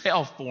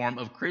do-it-yourself form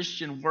of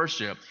Christian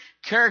worship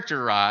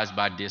characterized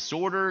by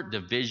disorder,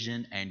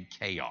 division, and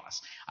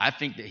chaos. I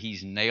think that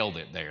he's nailed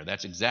it there.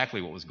 That's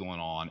exactly what was going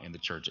on in the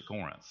church at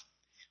Corinth.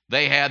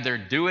 They had their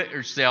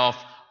do-it-yourself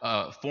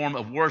form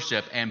of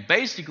worship, and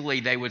basically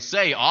they would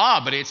say,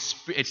 but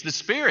it's the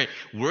Spirit.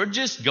 We're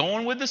just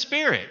going with the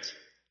Spirit.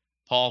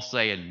 Paul's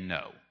saying,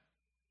 no,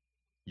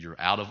 you're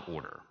out of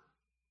order.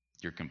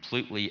 You're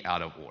completely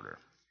out of order.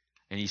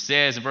 And he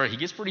says, he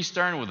gets pretty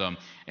stern with them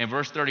in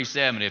verse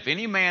 37, if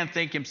any man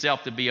think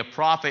himself to be a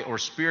prophet or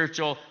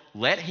spiritual,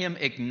 let him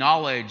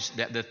acknowledge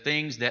that the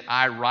things that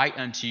I write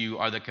unto you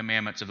are the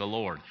commandments of the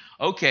Lord.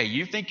 Okay,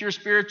 you think you're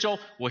spiritual?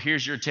 Well,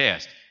 here's your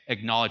test.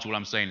 Acknowledge what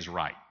I'm saying is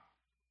right.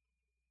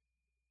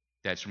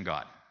 That's from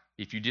God.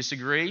 If you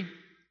disagree,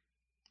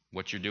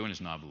 what you're doing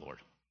is not of the Lord.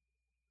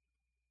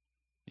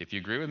 If you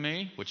agree with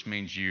me, which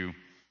means you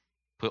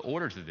put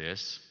order to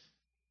this,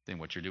 then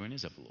what you're doing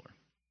is of the Lord.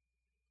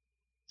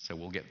 So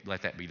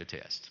let that be the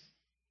test.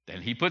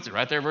 Then he puts it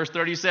right there, verse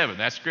 37.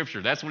 That's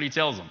scripture. That's what he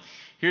tells them.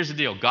 Here's the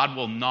deal. God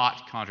will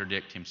not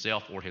contradict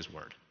himself or his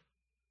word.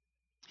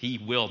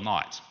 He will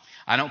not.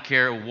 I don't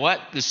care what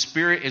the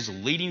Spirit is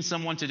leading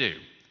someone to do.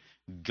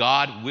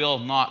 God will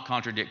not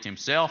contradict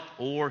himself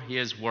or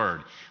his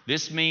word.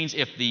 This means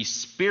if the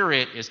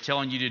Spirit is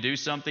telling you to do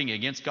something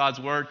against God's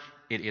word,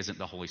 it isn't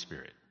the Holy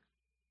Spirit.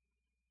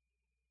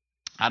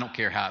 I don't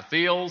care how it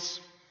feels.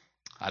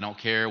 I don't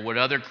care what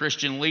other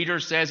Christian leader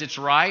says it's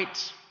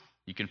right.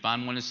 You can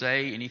find one to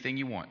say anything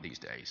you want these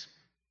days.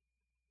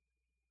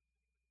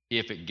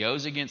 If it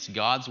goes against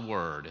God's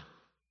word,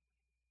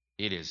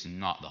 it is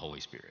not the Holy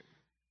Spirit.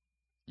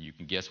 You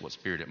can guess what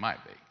spirit it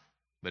might be,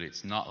 but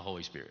it's not the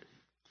Holy Spirit.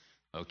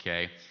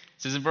 Okay? It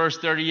says in verse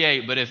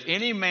 38, but if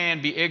any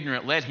man be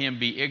ignorant, let him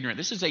be ignorant.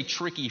 This is a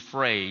tricky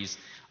phrase.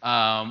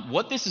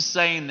 What this is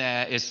saying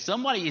that is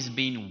somebody is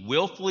being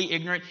willfully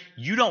ignorant.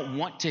 You don't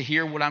want to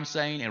hear what I'm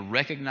saying and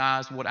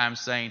recognize what I'm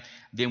saying,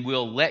 then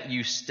we'll let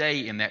you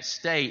stay in that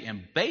state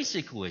and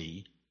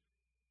basically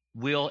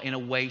will in a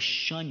way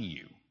shun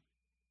you.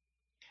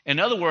 In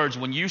other words,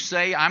 when you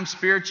say I'm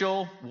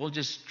spiritual, we'll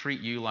just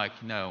treat you like,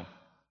 no,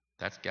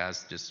 that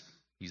guy's just,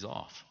 he's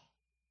off.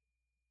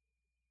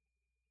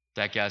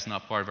 That guy's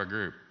not part of our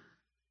group.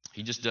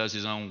 He just does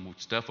his own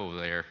stuff over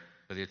there,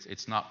 but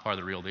it's not part of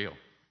the real deal.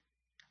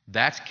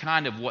 That's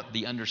kind of what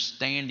the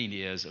understanding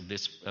is of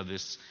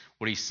this.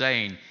 What he's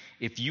saying.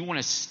 If you want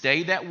to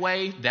stay that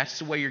way, that's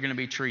the way you're going to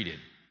be treated.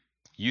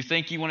 You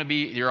think you want to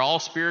be, you're all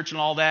spiritual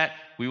and all that,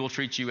 we will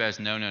treat you as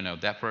no.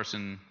 That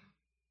person,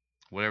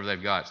 whatever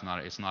they've got,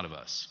 it's not of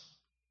us.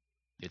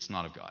 It's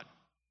not of God.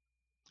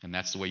 And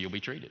that's the way you'll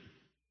be treated.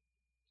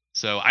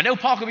 So I know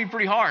Paul can be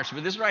pretty harsh,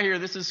 but this right here,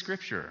 this is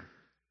Scripture.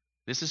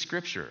 This is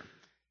Scripture.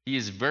 He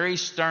is very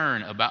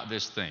stern about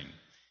this thing.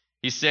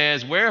 He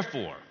says,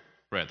 wherefore,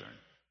 brethren,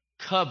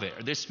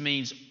 covet. This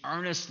means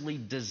earnestly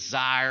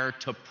desire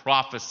to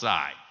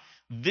prophesy.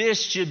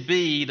 This should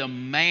be the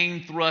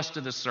main thrust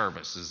of the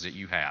services that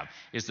you have,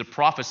 is the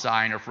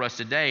prophesying, or for us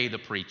today, the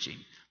preaching.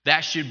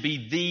 That should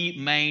be the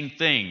main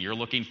thing you're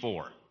looking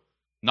for.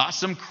 Not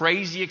some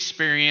crazy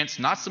experience,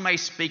 not somebody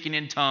speaking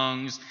in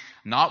tongues,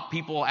 not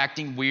people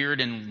acting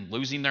weird and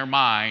losing their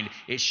mind.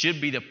 It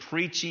should be the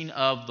preaching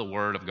of the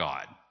Word of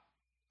God.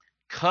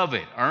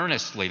 Covet,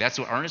 earnestly. That's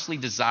what earnestly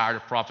desire to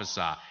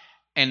prophesy.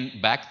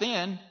 And back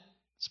then,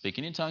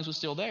 speaking in tongues was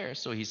still there,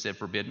 so he said,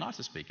 forbid not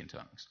to speak in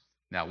tongues.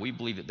 Now, we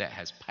believe that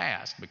has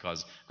passed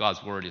because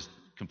God's Word is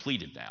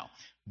completed now.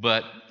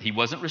 But he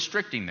wasn't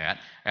restricting that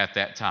at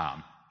that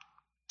time.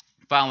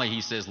 Finally,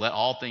 he says, let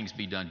all things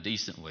be done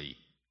decently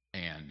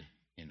and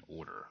in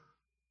order.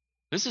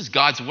 This is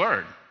God's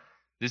Word.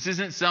 This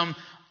isn't some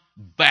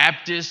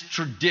Baptist,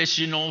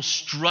 traditional,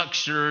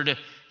 structured,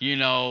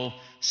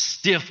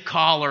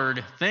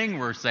 stiff-collared thing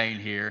we're saying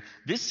here.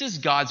 This is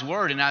God's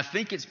Word, and I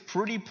think it's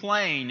pretty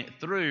plain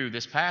through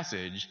this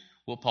passage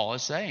what Paul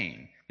is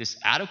saying. This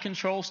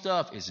out-of-control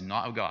stuff is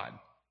not of God.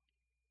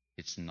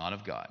 It's not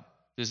of God.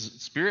 Does the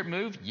Spirit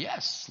move?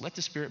 Yes, let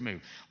the Spirit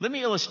move. Let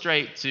me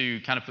illustrate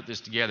to kind of put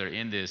this together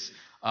in this.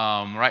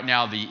 Right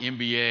now, the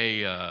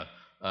NBA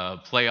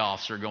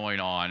playoffs are going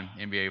on,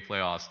 NBA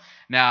playoffs.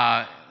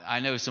 Now, I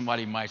know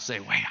somebody might say,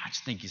 wait, I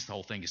just think this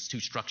whole thing is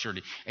too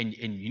structured, and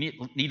you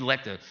need to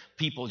let the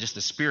people, just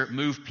the Spirit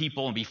move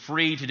people and be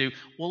free to do.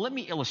 Well, let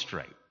me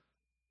illustrate.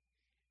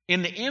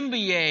 In the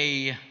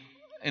NBA,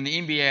 in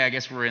the NBA, I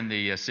guess we're in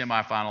the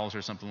semifinals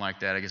or something like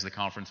that. I guess the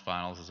conference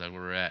finals is where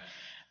we're at.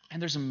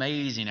 And there's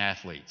amazing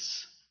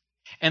athletes.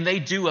 And they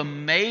do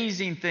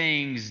amazing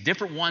things.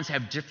 Different ones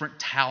have different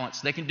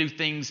talents. They can do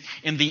things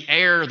in the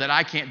air that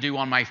I can't do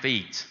on my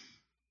feet.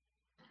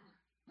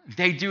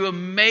 They do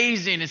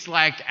amazing. It's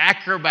like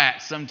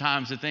acrobats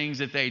sometimes, the things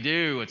that they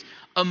do. It's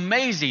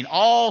amazing.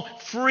 All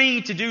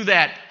free to do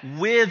that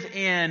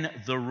within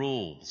the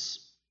rules.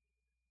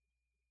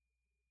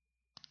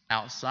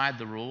 Outside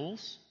the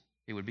rules,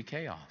 it would be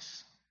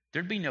chaos.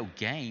 There'd be no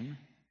game.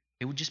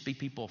 It would just be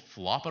people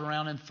flopping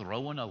around and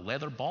throwing a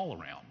leather ball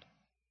around.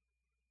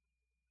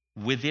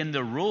 Within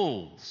the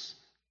rules,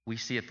 we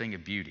see a thing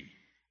of beauty.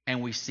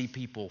 And we see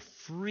people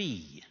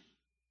free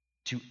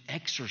to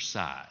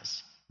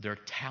exercise their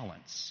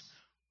talents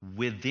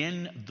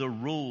within the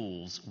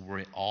rules where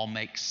it all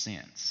makes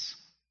sense.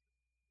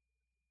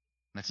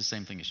 That's the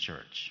same thing as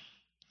church.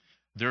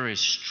 There is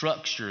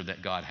structure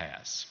that God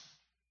has.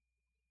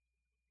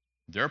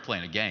 They're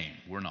playing a game.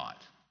 We're not.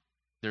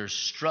 There's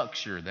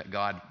structure that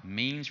God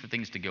means for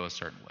things to go a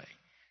certain way.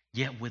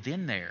 Yet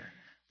within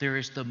there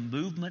is the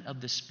movement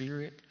of the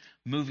Spirit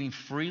moving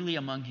freely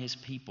among His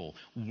people,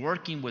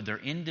 working with their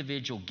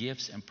individual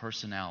gifts and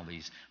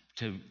personalities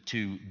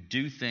to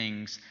do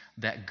things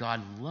that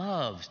God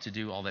loves to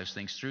do all those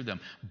things through them.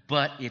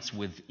 But it's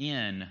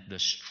within the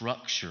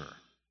structure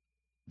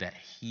that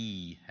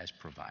He has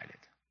provided.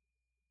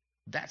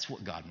 That's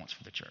what God wants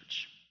for the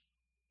church.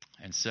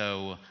 And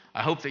so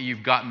I hope that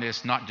you've gotten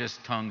this, not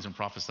just tongues and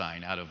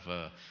prophesying out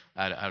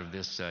of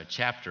this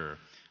chapter,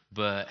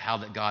 but how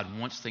that God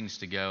wants things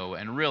to go.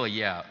 And really,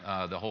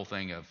 the whole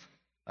thing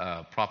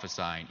of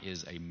prophesying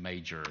is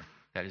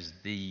that is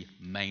the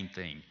main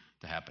thing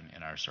to happen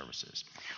in our services.